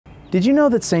Did you know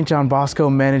that St. John Bosco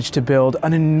managed to build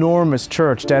an enormous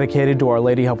church dedicated to Our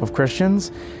Lady Help of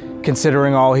Christians?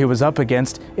 Considering all he was up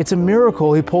against, it's a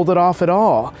miracle he pulled it off at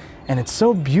all, and it's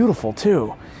so beautiful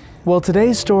too. Well,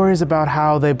 today's story is about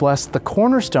how they blessed the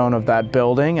cornerstone of that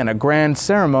building in a grand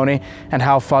ceremony, and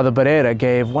how Father Barrera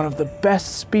gave one of the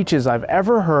best speeches I've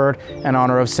ever heard in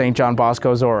honor of St. John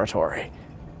Bosco's oratory.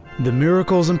 The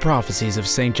Miracles and Prophecies of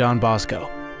St. John Bosco,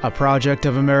 a project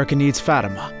of America Needs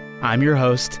Fatima. I'm your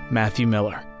host, Matthew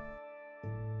Miller.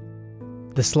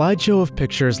 The slideshow of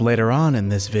pictures later on in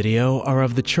this video are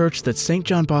of the church that St.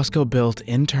 John Bosco built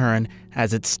in Turin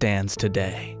as it stands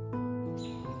today.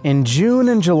 In June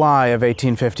and July of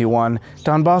 1851,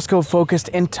 Don Bosco focused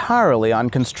entirely on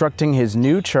constructing his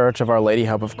new church of Our Lady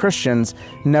Help of Christians,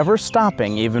 never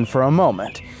stopping even for a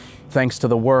moment. Thanks to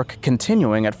the work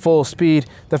continuing at full speed,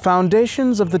 the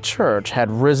foundations of the church had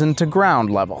risen to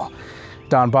ground level.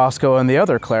 Don Bosco and the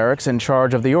other clerics in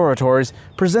charge of the oratories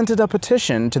presented a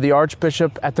petition to the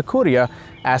Archbishop at the Curia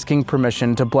asking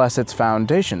permission to bless its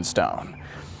foundation stone.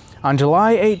 On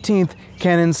July 18th,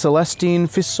 Canon Celestine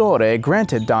Fissore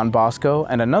granted Don Bosco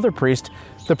and another priest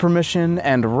the permission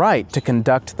and right to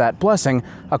conduct that blessing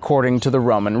according to the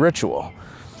Roman ritual.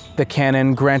 The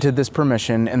canon granted this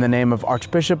permission in the name of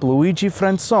Archbishop Luigi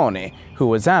Fransoni, who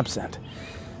was absent.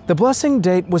 The blessing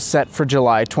date was set for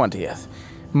July 20th.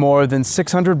 More than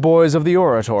 600 boys of the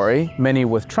oratory, many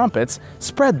with trumpets,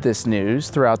 spread this news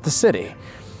throughout the city.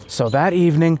 So that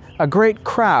evening, a great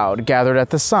crowd gathered at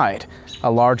the site, a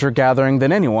larger gathering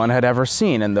than anyone had ever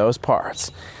seen in those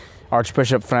parts.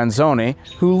 Archbishop Fransoni,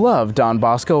 who loved Don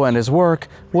Bosco and his work,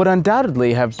 would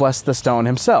undoubtedly have blessed the stone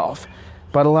himself.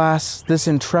 But alas, this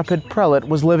intrepid prelate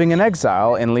was living in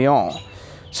exile in Lyon.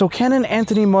 So Canon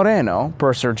Anthony Moreno,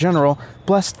 Bursar General,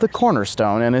 blessed the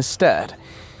cornerstone in his stead.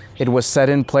 It was set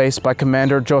in place by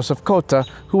Commander Joseph Cotta,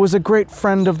 who was a great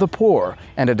friend of the poor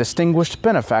and a distinguished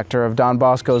benefactor of Don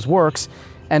Bosco's works,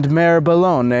 and Mayor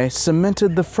Bellone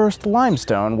cemented the first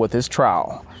limestone with his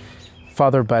trowel.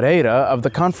 Father Barrera of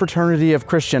the Confraternity of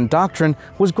Christian Doctrine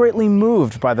was greatly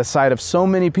moved by the sight of so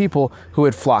many people who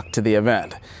had flocked to the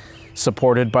event.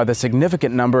 Supported by the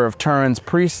significant number of Turin's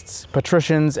priests,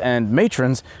 patricians, and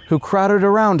matrons who crowded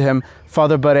around him,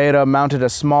 Father Barrera mounted a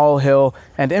small hill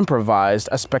and improvised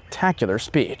a spectacular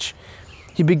speech.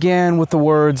 He began with the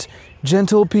words,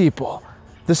 "Gentle people,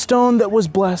 the stone that was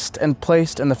blessed and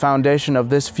placed in the foundation of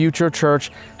this future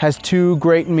church has two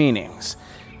great meanings.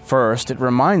 First, it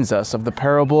reminds us of the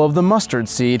parable of the mustard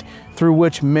seed, through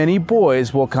which many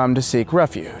boys will come to seek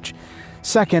refuge.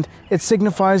 Second, it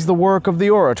signifies the work of the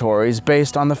oratories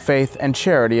based on the faith and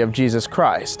charity of Jesus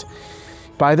Christ.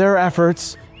 By their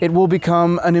efforts, it will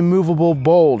become an immovable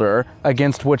boulder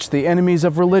against which the enemies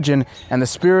of religion and the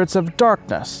spirits of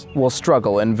darkness will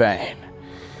struggle in vain."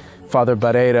 Father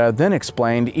Barrera then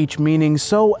explained each meaning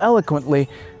so eloquently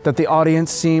that the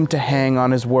audience seemed to hang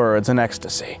on his words in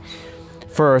ecstasy.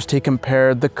 First, he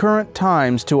compared the current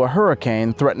times to a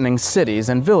hurricane threatening cities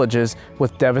and villages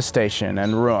with devastation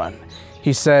and ruin.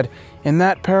 He said, "In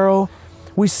that peril,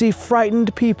 we see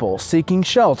frightened people seeking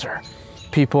shelter,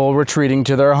 people retreating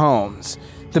to their homes,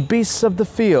 the beasts of the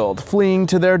field fleeing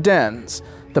to their dens,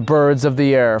 the birds of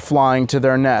the air flying to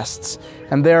their nests,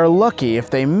 and they are lucky if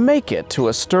they make it to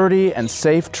a sturdy and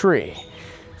safe tree.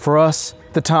 For us,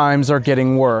 the times are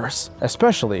getting worse,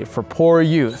 especially for poor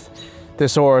youth.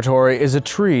 This oratory is a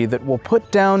tree that will put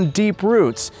down deep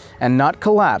roots and not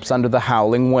collapse under the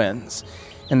howling winds.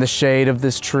 In the shade of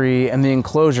this tree and the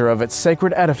enclosure of its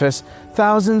sacred edifice,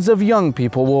 thousands of young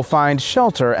people will find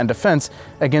shelter and defense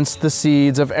against the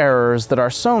seeds of errors that are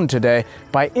sown today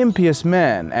by impious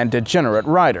men and degenerate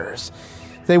writers.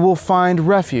 They will find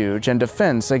refuge and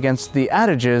defense against the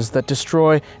adages that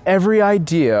destroy every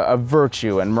idea of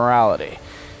virtue and morality.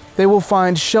 They will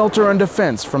find shelter and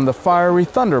defense from the fiery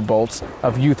thunderbolts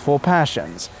of youthful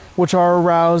passions, which are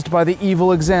aroused by the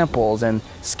evil examples and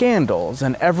scandals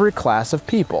in every class of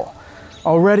people.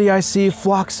 Already I see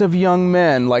flocks of young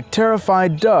men like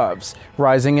terrified doves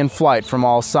rising in flight from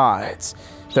all sides.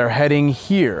 They're heading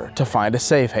here to find a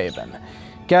safe haven.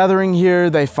 Gathering here,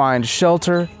 they find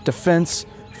shelter, defense,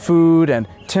 food, and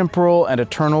temporal and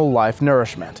eternal life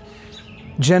nourishment.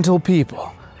 Gentle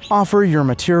people, offer your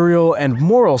material and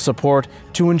moral support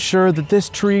to ensure that this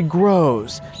tree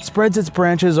grows, spreads its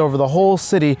branches over the whole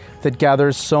city that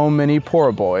gathers so many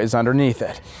poor boys underneath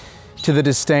it. To the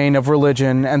disdain of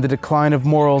religion and the decline of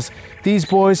morals, these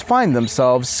boys find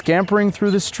themselves scampering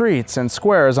through the streets and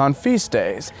squares on feast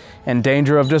days, in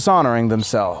danger of dishonoring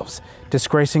themselves,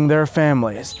 disgracing their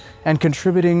families, and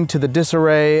contributing to the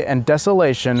disarray and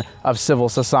desolation of civil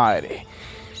society.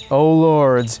 O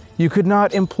lords, you could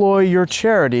not employ your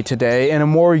charity today in a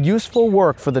more useful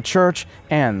work for the church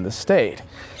and the state.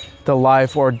 The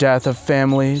life or death of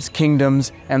families,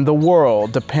 kingdoms, and the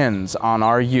world depends on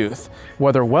our youth,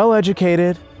 whether well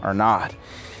educated or not.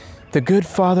 The good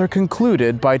father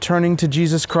concluded by turning to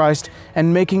Jesus Christ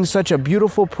and making such a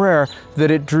beautiful prayer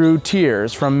that it drew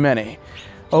tears from many.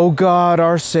 O God,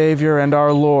 our Savior and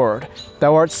our Lord,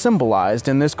 thou art symbolized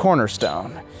in this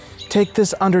cornerstone. Take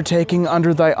this undertaking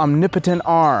under thy omnipotent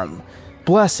arm.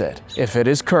 Bless it if it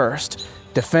is cursed.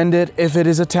 Defend it if it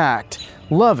is attacked.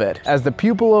 Love it as the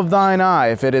pupil of thine eye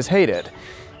if it is hated.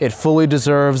 It fully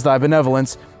deserves thy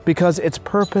benevolence, because its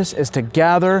purpose is to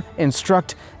gather,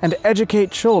 instruct, and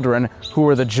educate children who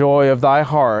are the joy of thy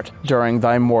heart during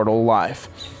thy mortal life.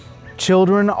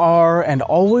 Children are and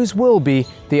always will be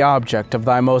the object of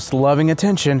thy most loving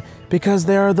attention, because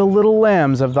they are the little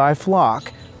lambs of thy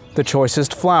flock, the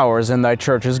choicest flowers in thy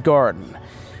church's garden.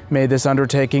 May this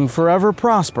undertaking forever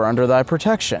prosper under thy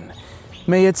protection.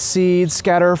 May its seed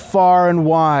scatter far and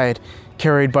wide,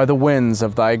 carried by the winds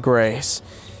of thy grace.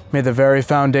 May the very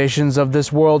foundations of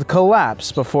this world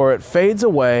collapse before it fades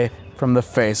away from the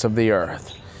face of the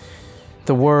earth.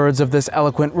 The words of this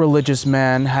eloquent religious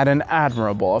man had an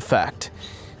admirable effect.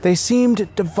 They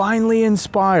seemed divinely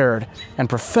inspired and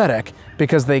prophetic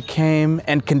because they came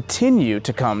and continue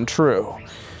to come true.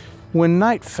 When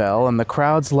night fell and the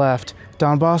crowds left,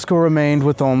 Don Bosco remained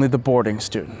with only the boarding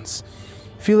students.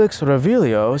 Felix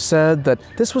Revilio said that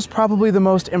this was probably the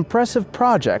most impressive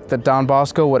project that Don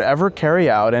Bosco would ever carry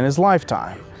out in his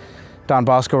lifetime. Don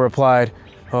Bosco replied,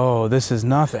 "Oh, this is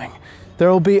nothing. There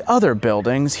will be other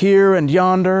buildings here and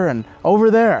yonder and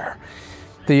over there."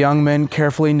 The young men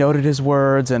carefully noted his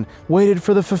words and waited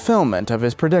for the fulfillment of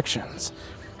his predictions.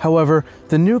 However,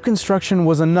 the new construction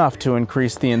was enough to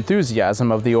increase the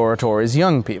enthusiasm of the Oratory's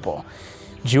young people.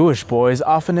 Jewish boys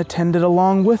often attended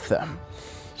along with them.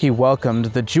 He welcomed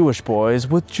the Jewish boys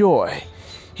with joy.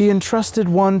 He entrusted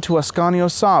one to Ascanio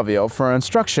Savio for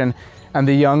instruction, and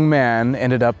the young man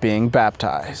ended up being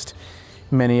baptized.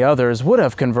 Many others would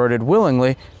have converted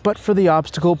willingly, but for the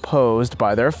obstacle posed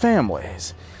by their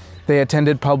families. They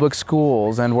attended public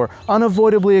schools and were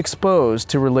unavoidably exposed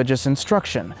to religious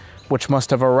instruction, which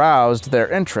must have aroused their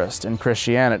interest in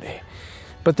Christianity.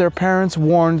 But their parents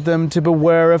warned them to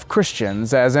beware of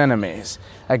Christians as enemies,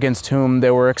 against whom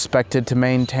they were expected to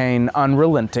maintain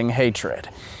unrelenting hatred.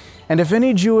 And if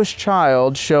any Jewish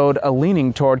child showed a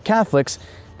leaning toward Catholics,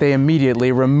 they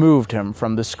immediately removed him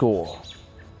from the school.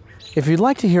 If you'd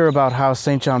like to hear about how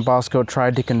St. John Bosco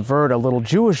tried to convert a little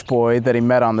Jewish boy that he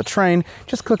met on the train,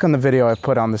 just click on the video I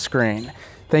put on the screen.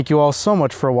 Thank you all so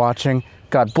much for watching.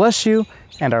 God bless you,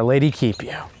 and Our Lady keep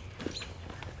you.